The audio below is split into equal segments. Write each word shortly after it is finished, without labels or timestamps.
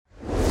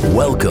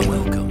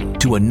Welcome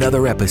to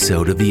another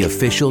episode of the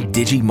official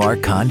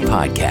DigiMarCon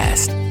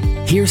podcast.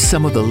 Here's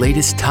some of the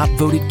latest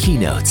top-voted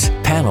keynotes,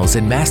 panels,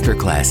 and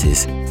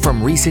masterclasses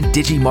from recent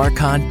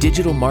DigiMarCon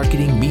digital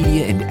marketing,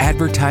 media, and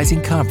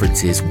advertising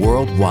conferences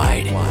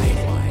worldwide.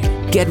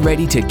 Get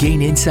ready to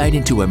gain insight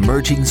into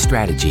emerging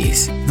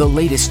strategies, the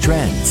latest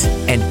trends,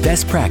 and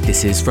best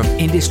practices from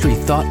industry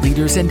thought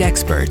leaders and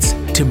experts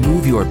to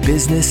move your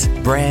business,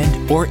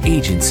 brand, or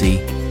agency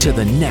to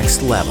the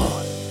next level.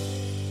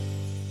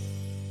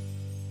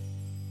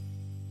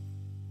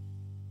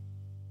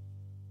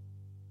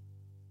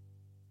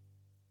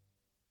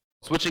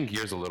 Switching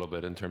gears a little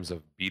bit in terms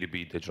of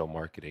B2B digital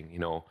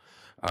marketing,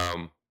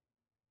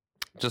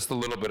 just a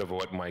little bit of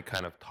what my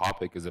kind of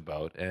topic is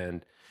about.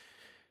 And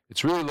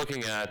it's really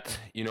looking at,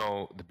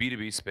 the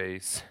B2B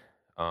space.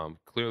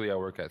 Clearly, I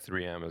work at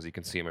 3M, as you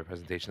can see in my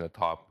presentation at the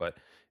top, but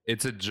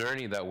it's a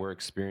journey that we're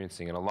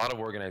experiencing, and a lot of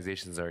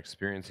organizations are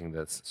experiencing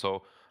this.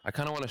 So I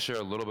kind of want to share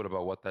a little bit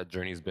about what that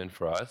journey has been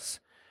for us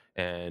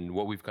and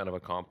what we've kind of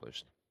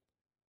accomplished.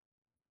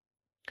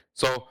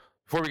 So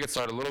before we get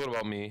started, a little bit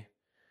about me.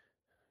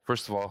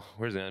 First of all,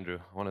 where's Andrew?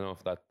 I want to know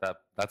if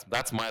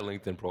that's my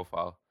LinkedIn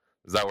profile.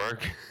 Does that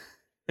work?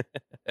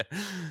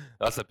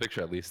 That's a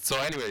picture at least. So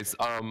anyways,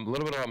 a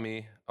little bit about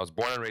me. I was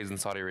born and raised in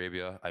Saudi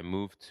Arabia. I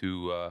moved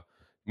to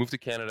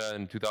Canada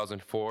in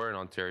 2004 in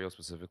Ontario,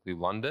 specifically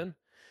London.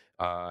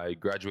 I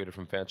graduated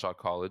from Fanshawe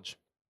College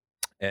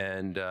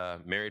and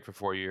married for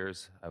 4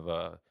 years. I have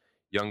a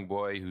young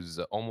boy who's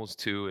almost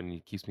 2, and he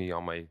keeps me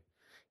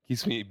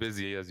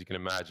busy, as you can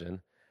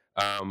imagine.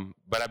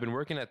 But I've been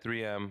working at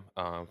 3M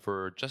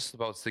for just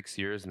about 6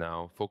 years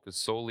now,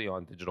 focused solely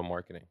on digital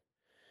marketing.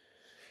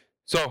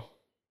 So,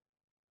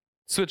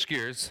 switch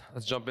gears.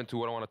 Let's jump into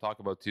what I want to talk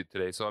about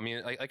today. So,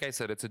 like I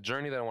said, it's a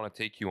journey that I want to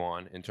take you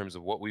on in terms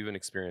of what we've been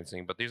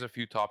experiencing. But there's a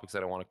few topics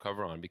that I want to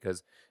cover on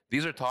because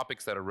these are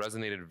topics that have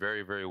resonated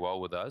very, very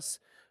well with us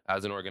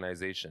as an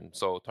organization.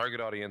 So, target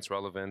audience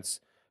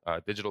relevance,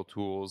 digital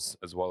tools,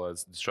 as well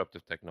as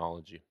disruptive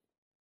technology.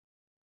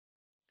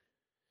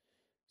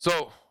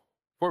 So,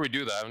 before we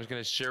do that, I'm just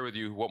going to share with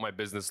you what my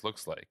business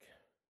looks like.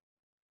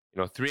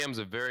 3M is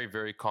a very,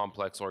 very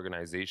complex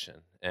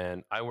organization,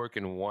 and I work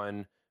in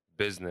one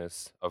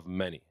business of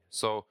many.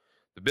 So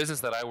the business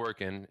that I work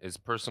in is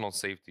personal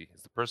safety.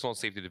 It's the personal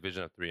safety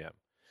division of 3M.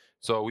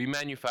 So we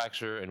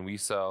manufacture and we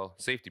sell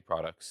safety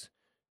products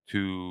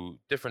to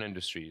different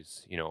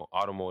industries,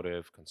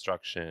 automotive,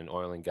 construction,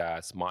 oil and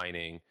gas,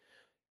 mining,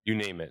 you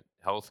name it,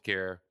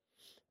 healthcare.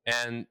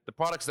 And the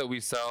products that we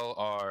sell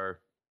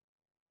are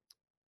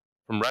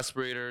from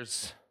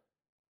respirators,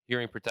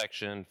 hearing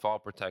protection, fall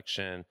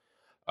protection,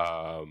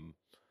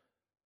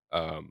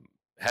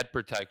 head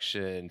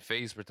protection,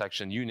 face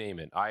protection, you name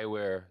it,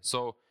 eyewear.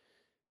 So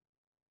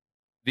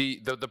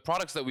the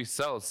products that we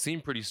sell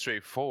seem pretty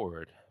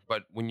straightforward,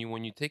 but when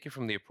you take it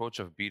from the approach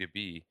of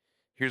B2B,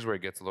 here's where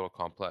it gets a little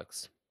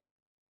complex.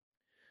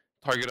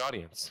 Target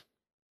audience.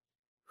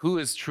 Who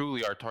is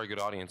truly our target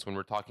audience when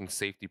we're talking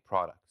safety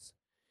products?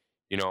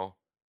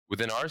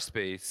 Within our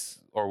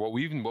space, or what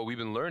we've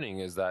been learning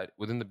is that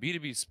within the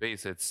B2B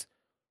space, it's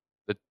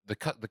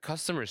the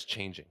customer is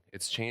changing.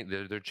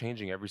 They're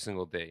changing every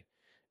single day,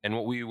 and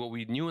what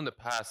we knew in the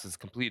past is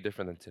completely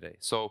different than today.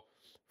 So,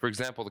 for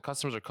example, the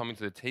customers are coming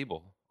to the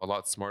table a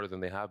lot smarter than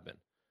they have been.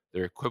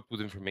 They're equipped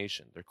with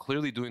information. They're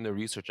clearly doing their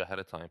research ahead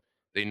of time.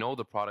 They know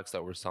the products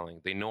that we're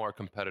selling. They know our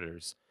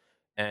competitors,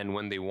 and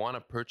when they want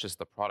to purchase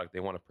the product,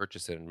 they want to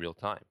purchase it in real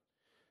time.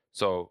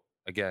 So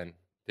again,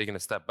 taking a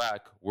step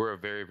back, we're a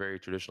very, very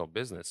traditional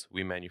business.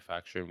 We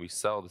manufacture and we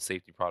sell the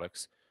safety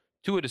products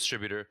to a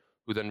distributor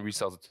who then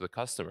resells it to the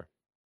customer.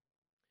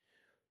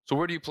 So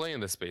where do you play in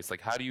this space?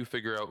 Like, how do you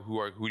figure out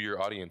who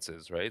your audience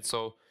is, right?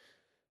 So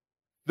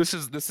this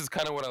is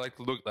kind of what I like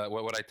to look at.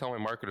 What I tell my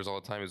marketers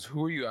all the time is,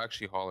 who are you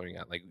actually hollering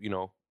at? Like, in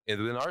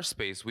our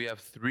space, we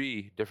have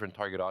 3 different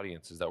target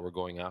audiences that we're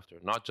going after,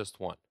 not just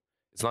one.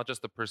 It's not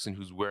just the person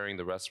who's wearing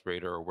the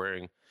respirator or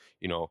wearing,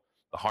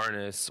 the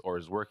harness, or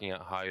is working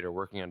at height or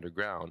working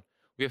underground.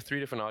 We have 3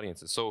 different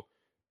audiences. So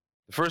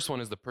the first one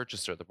is the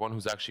purchaser, the one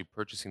who's actually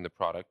purchasing the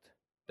product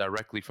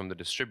directly from the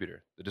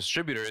distributor. The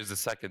distributor is the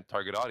second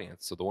target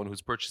audience, so the one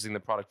who's purchasing the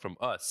product from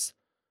us.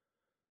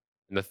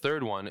 And the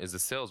third one is the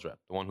sales rep,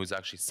 the one who's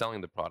actually selling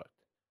the product.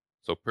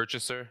 So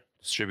purchaser,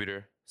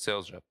 distributor,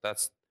 sales rep.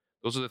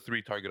 Those are the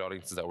 3 target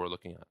audiences that we're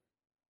looking at.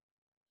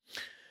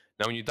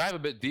 Now, when you dive a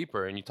bit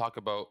deeper and you talk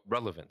about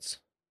relevance,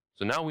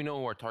 so now we know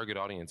who our target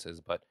audience is,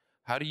 but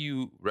how do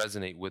you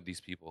resonate with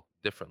these people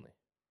differently?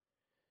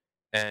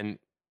 And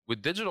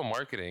with digital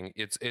marketing,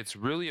 it's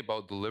really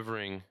about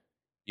delivering,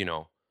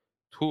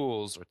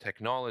 tools or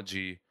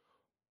technology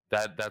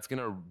that's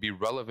going to be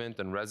relevant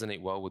and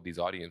resonate well with these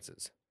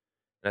audiences.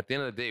 And at the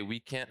end of the day, we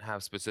can't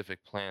have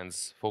specific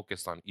plans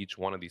focused on each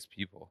one of these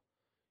people.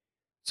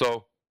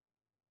 So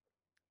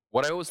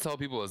what I always tell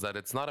people is that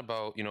it's not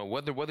about,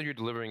 whether you're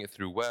delivering it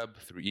through web,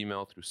 through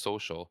email, through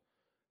social,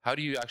 how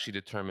do you actually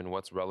determine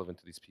what's relevant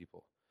to these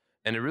people?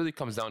 And it really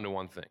comes down to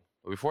one thing.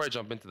 But before I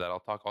jump into that,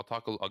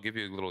 I'll give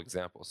you a little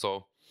example.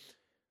 So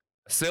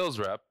a sales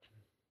rep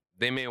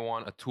they may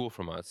want a tool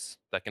from us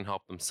that can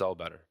help them sell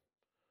better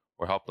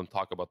or help them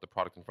talk about the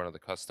product in front of the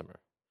customer.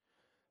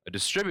 A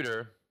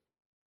distributor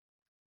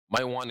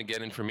might want to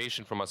get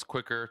information from us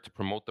quicker to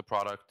promote the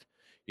product,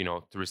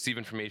 to receive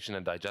information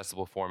in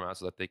digestible format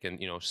so that they can,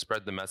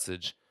 spread the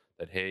message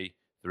that, hey,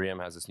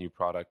 3M has this new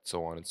product,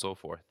 so on and so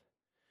forth.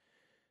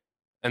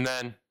 And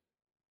then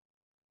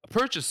a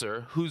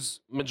purchaser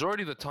whose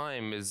majority of the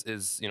time is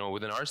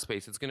within our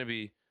space, it's going to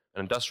be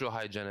an industrial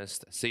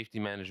hygienist, a safety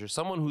manager,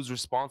 someone who's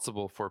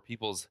responsible for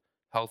people's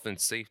health and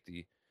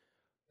safety.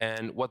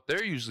 And what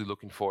they're usually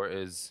looking for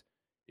is,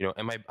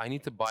 I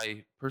need to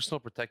buy personal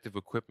protective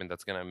equipment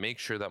that's going to make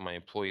sure that my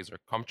employees are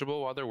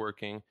comfortable while they're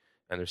working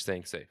and they're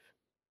staying safe.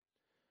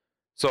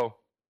 So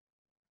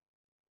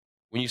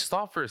when you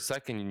stop for a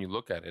second and you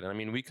look at it, and I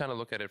mean, we kind of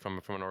look at it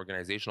from an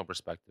organizational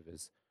perspective,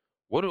 is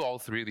what do all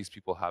three of these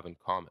people have in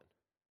common?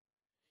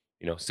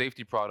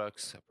 Safety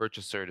products, a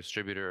purchaser, a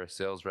distributor, a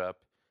sales rep,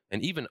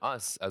 and even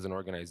us as an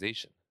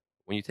organization.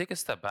 When you take a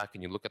step back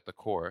and you look at the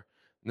core,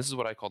 and this is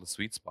what I call the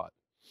sweet spot.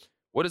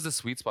 What is the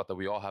sweet spot that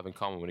we all have in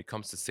common when it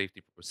comes to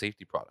safety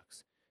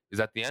products? Is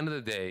at the end of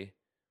the day,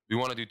 we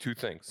want to do two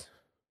things.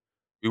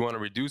 We want to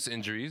reduce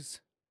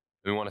injuries,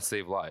 and we want to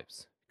save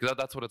lives. Because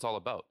that's what it's all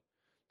about.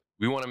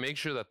 We want to make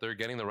sure that they're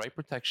getting the right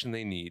protection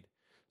they need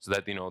so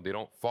that they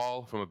don't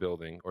fall from a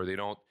building, or they're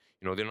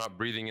not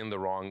breathing in the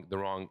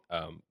wrong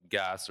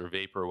gas or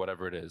vapor or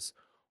whatever it is,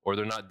 or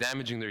they're not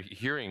damaging their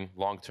hearing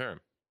long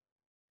term.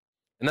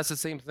 And that's the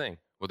same thing,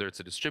 whether it's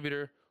a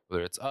distributor,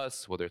 whether it's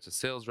us, whether it's a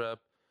sales rep.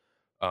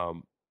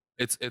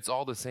 It's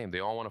all the same. They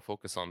all want to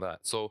focus on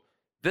that. So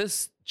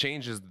this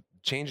changes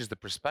the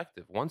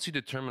perspective. Once you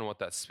determine what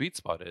that sweet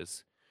spot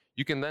is,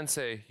 you can then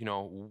say,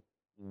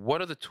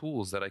 what are the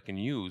tools that I can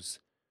use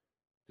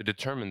to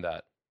determine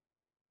that,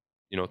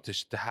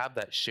 to have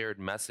that shared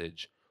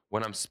message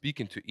when I'm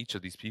speaking to each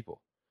of these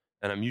people.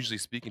 And I'm usually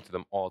speaking to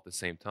them all at the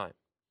same time.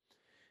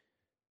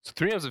 So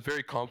 3M is a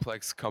very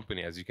complex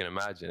company, as you can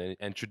imagine.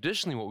 And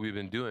traditionally what we've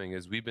been doing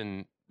is we've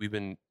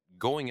been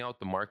going out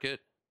the market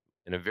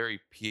in a very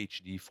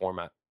PhD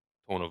format,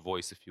 tone of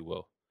voice, if you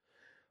will.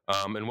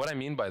 And what I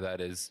mean by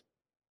that is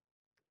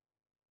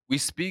we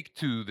speak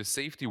to the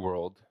safety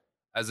world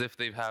as if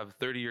they have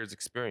 30 years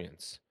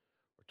experience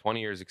or 20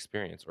 years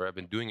experience, or have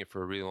been doing it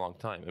for a really long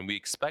time. And we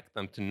expect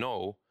them to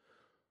know,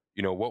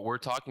 what we're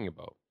talking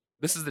about.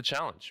 This is the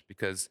challenge,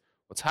 because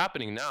what's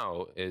happening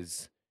now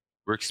is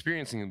we're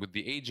experiencing with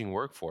the aging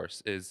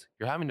workforce is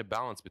you're having to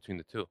balance between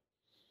the two.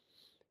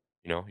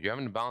 You're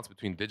having to balance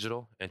between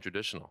digital and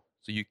traditional.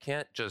 So you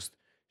can't just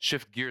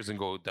shift gears and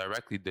go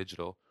directly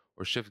digital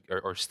or shift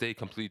or stay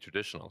completely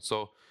traditional.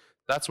 So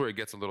that's where it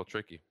gets a little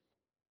tricky.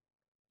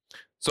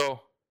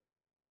 So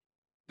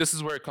this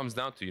is where it comes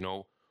down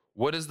to,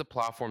 what is the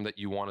platform that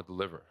you want to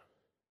deliver?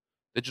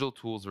 Digital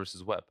tools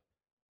versus web.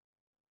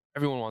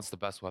 Everyone wants the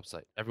best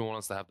website. Everyone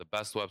wants to have the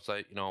best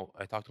website.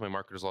 I talk to my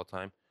marketers all the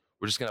time.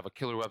 We're just going to have a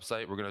killer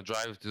website. We're going to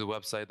drive to the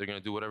website. They're going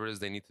to do whatever it is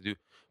they need to do.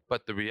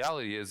 But the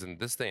reality is, in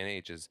this day and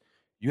age, is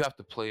you have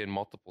to play in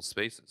multiple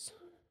spaces.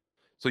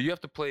 So you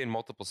have to play in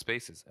multiple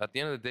spaces. At the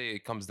end of the day,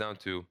 it comes down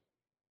to,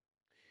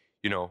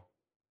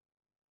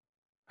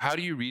 how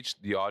do you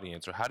reach the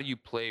audience, or how do you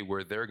play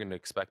where they're going to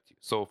expect you?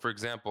 So, for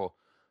example,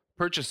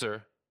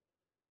 purchaser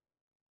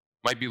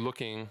might be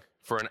looking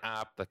for an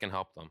app that can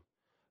help them.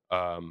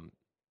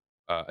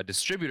 A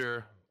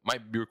distributor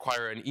might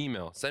require an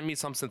email. Send me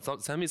something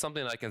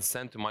that I can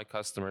send to my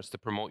customers to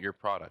promote your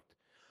product.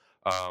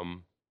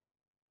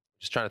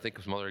 Just trying to think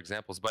of some other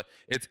examples, but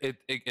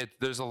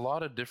there's a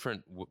lot of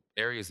different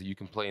areas that you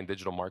can play in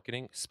digital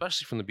marketing,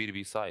 especially from the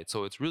B2B side.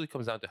 So it really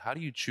comes down to, how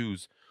do you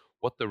choose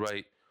what the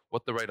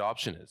right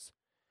option is?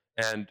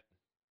 And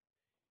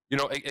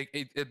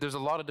there's a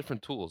lot of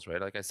different tools, right?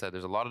 Like I said,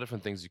 there's a lot of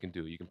different things you can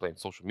do. You can play in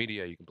social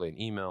media, you can play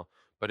in email,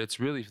 but it's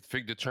really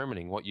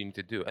determining what you need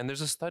to do. And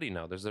there's a study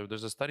now. There's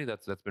a study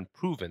that's been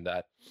proven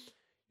that,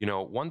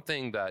 one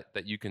thing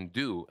that you can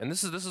do, and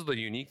this is the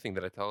unique thing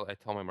that I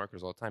tell my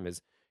marketers all the time,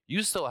 is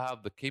you still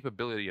have the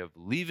capability of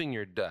leaving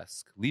your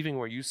desk, leaving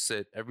where you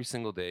sit every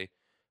single day,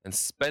 and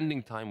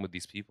spending time with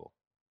these people.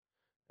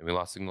 And we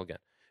lost signal again.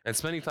 And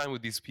spending time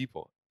with these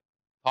people,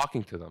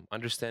 talking to them,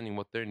 understanding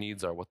what their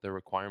needs are, what their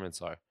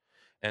requirements are.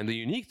 And the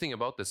unique thing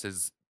about this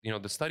is,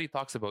 the study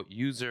talks about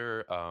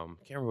user, I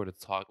can't remember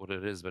what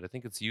it is, but I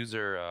think it's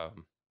user,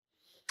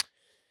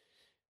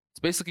 it's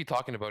basically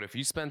talking about, if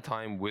you spend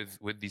time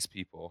with these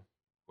people,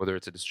 whether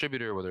it's a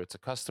distributor, whether it's a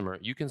customer,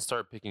 you can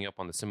start picking up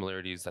on the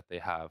similarities that they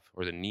have,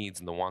 or the needs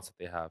and the wants that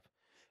they have.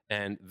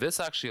 And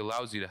this actually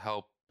allows you to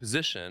help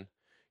position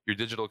your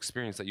digital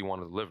experience that you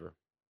want to deliver.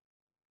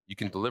 You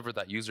can deliver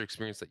that user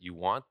experience that you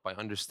want by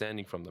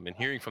understanding from them and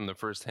hearing from them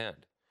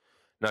firsthand.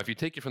 Now, if you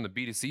take it from the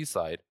B2C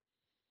side,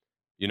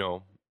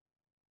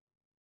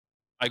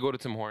 I go to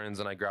Tim Hortons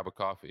and I grab a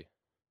coffee.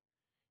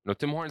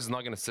 Tim Hortons is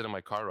not going to sit in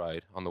my car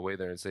ride on the way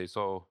there and say,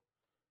 so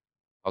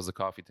how's the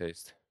coffee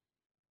taste?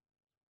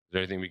 Is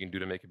there anything we can do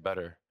to make it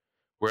better?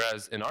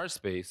 Whereas in our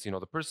space,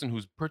 the person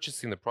who's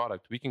purchasing the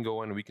product, we can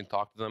go in and we can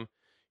talk to them.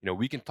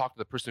 we can talk to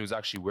the person who's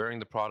actually wearing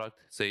the product,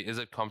 say, is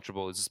it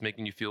comfortable? Is this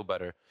making you feel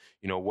better?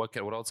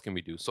 What else can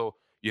we do? So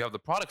you have the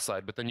product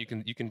side, but then you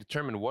can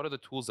determine what are the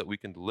tools that we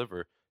can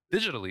deliver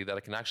digitally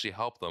that can actually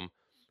help them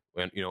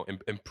and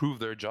improve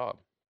their job.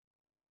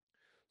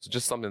 So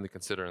just something to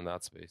consider in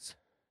that space.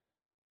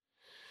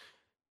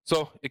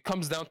 So it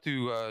comes down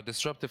to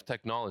disruptive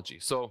technology.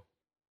 So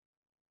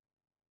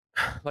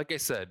like I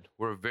said,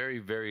 we're a very,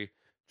 very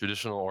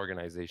traditional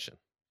organization.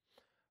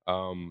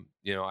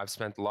 I've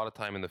spent a lot of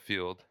time in the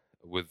field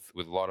with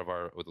a lot of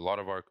our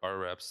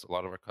reps, a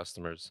lot of our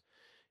customers.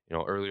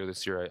 Earlier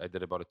this year, I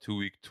did about a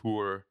 2-week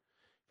tour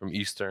from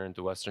Eastern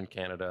to Western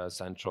Canada,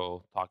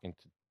 Central, talking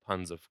to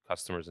tons of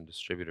customers and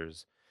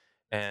distributors,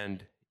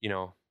 and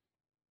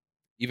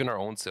even our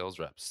own sales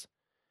reps.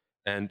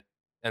 And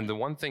the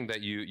one thing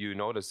that you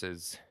notice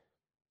is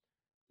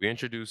we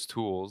introduce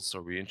tools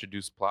or we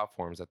introduce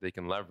platforms that they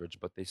can leverage,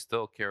 but they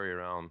still carry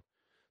around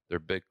their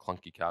big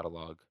clunky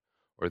catalog,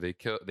 or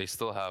they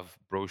still have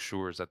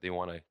brochures that they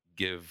want to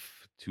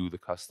give to the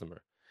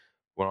customer.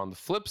 When on the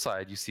flip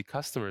side, you see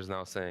customers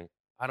now saying,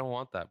 I don't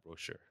want that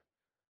brochure.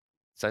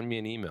 Send me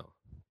an email.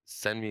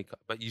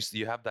 But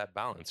you have that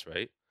balance,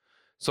 right?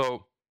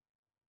 So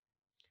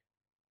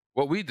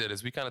what we did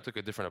is we kind of took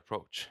a different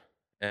approach,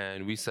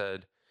 and we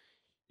said,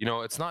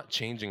 it's not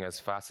changing as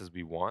fast as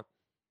we want,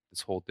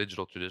 this whole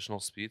digital traditional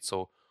speed.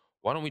 So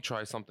why don't we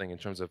try something in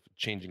terms of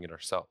changing it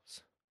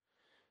ourselves?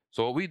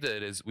 So what we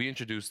did is we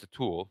introduced a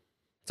tool.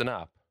 It's an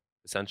app,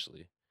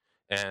 essentially.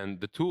 And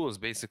the tool is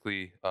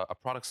basically a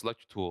product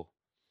selector tool.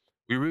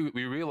 We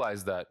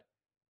realized that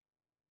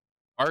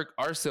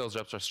our sales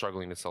reps are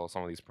struggling to sell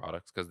some of these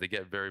products because they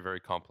get very, very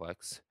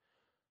complex,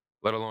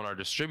 let alone our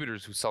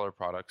distributors who sell our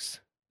products.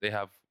 They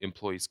have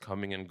employees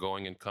coming and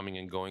going and coming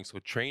and going. So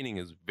training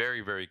is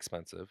very, very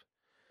expensive.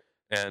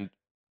 And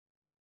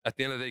at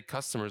the end of the day,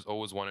 customers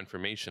always want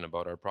information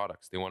about our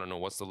products. They want to know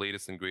what's the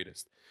latest and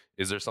greatest.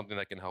 Is there something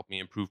that can help me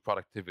improve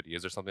productivity?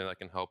 Is there something that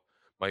can help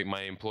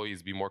my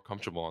employees be more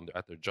comfortable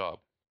at their job?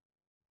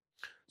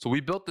 So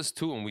we built this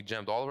tool and we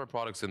jammed all of our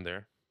products in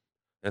there.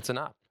 And it's an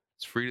app.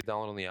 It's free to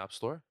download on the App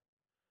Store.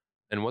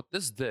 And what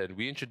this did,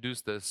 we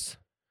introduced this, I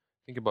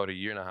think about 1.5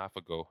 years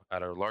ago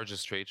at our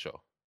largest trade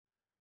show.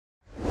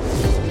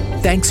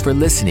 Thanks for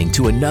listening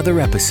to another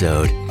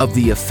episode of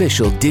the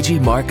official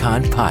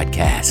DigiMarcon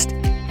podcast.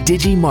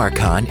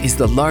 DigiMarcon is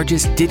the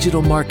largest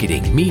digital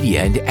marketing,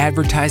 media, and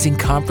advertising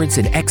conference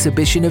and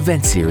exhibition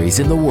event series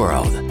in the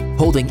world,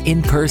 holding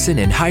in-person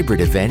and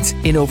hybrid events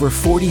in over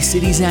 40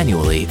 cities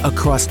annually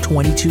across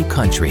 22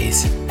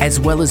 countries, as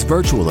well as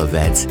virtual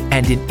events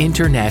and an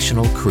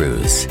international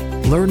cruise.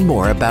 Learn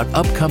more about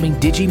upcoming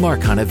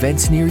DigiMarcon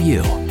events near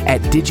you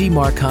at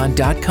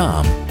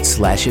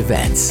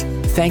digimarcon.com/events.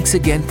 Thanks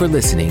again for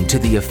listening to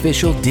the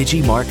official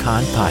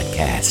DigiMarcon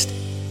podcast.